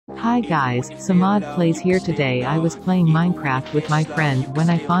Hi guys, Samad Plays here. Today I was playing Minecraft with my friend when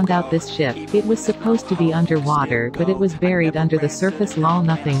I found out this ship. It was supposed to be underwater but it was buried under the surface, lol,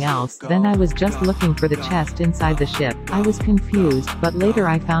 nothing else. Then I was just looking for the chest inside the ship. I was confused, but later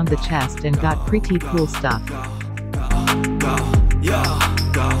I found the chest and got pretty cool stuff.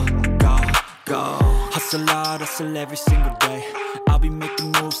 Hustle hard, hustle every single day. I'll be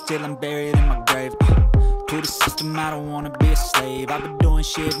making moves till I'm buried in my grave. To the system, I don't wanna be a slave. I've been doing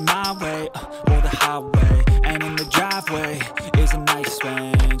shit my way, or the highway. And in the driveway is a nice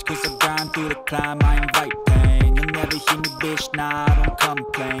range, cause I grind through the climb, I invite pain. You'll never hear me, bitch, nah, I don't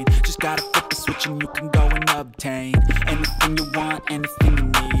complain. Just gotta flip the switch and you can go and obtain anything you want, anything you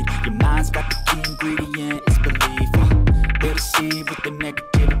need. Your mind's got the key ingredient, it's belief. They'll deceive with the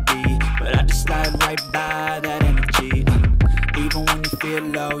negativity, but I just slide right by that energy. Even when you feel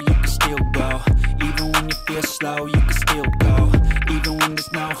low, you can still go. Even when you feel slow, you can still go. Even when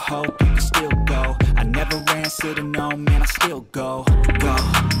there's no hope, you can still go. I never answer to no, man, I still go. Go,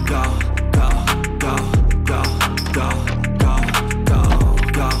 go, go, go, go, go, go,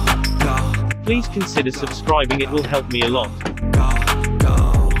 go, go. Please consider subscribing, it will help me a lot. Go,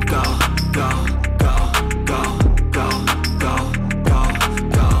 go, go, go.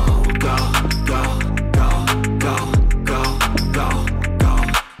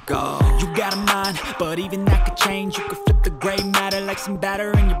 But even that could change. You could flip the gray matter like some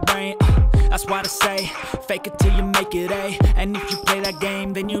batter in your brain. That's why I say, fake it till you make it A. And if you play that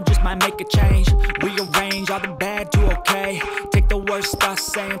game, then you just might make a change. Rearrange all the bad to okay. Take the worst thoughts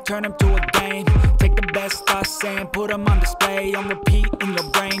saying, turn them to a game. Take the best thoughts saying, put them on display. On repeat in your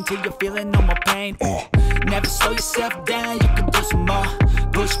brain till you're feeling no more pain. Never slow yourself down, you can do some more.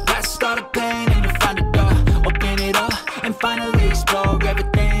 Push past all the pain and you'll find a door. Open it up and finally explore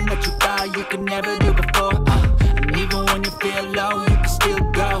everything that you thought you could never do before. And even when you feel low, you can still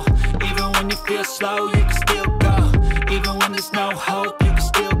go. Even when you feel slow, you can still go. Even when there's no hope, you can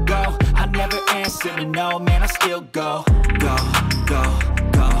still go. I never answer to no, man, I still go. Go, go,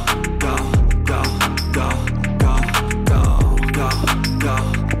 go, go, go, go, go, go, go, go, go,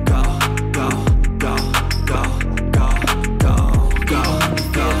 go, go, go, go, go, go. Even when you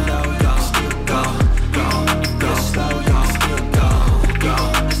feel low, you can still go. Even when you feel slow, you can still go.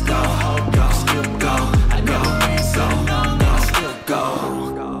 Even when there's no hope, you can still go. I never answer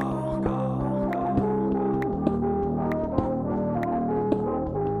to no, man, I still go.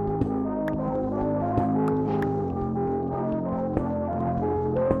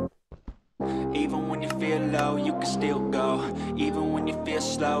 Even when you feel low, you can still go. Even when you feel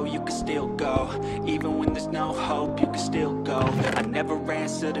slow, you can still go. Even when there's no hope, you can still go. I never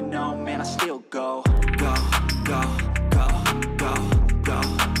answer to no, man, I still go. Go, go, go, go, go, go,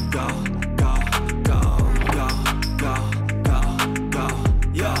 go, go, go, go, go, go,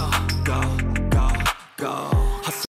 yeah, go, go, go.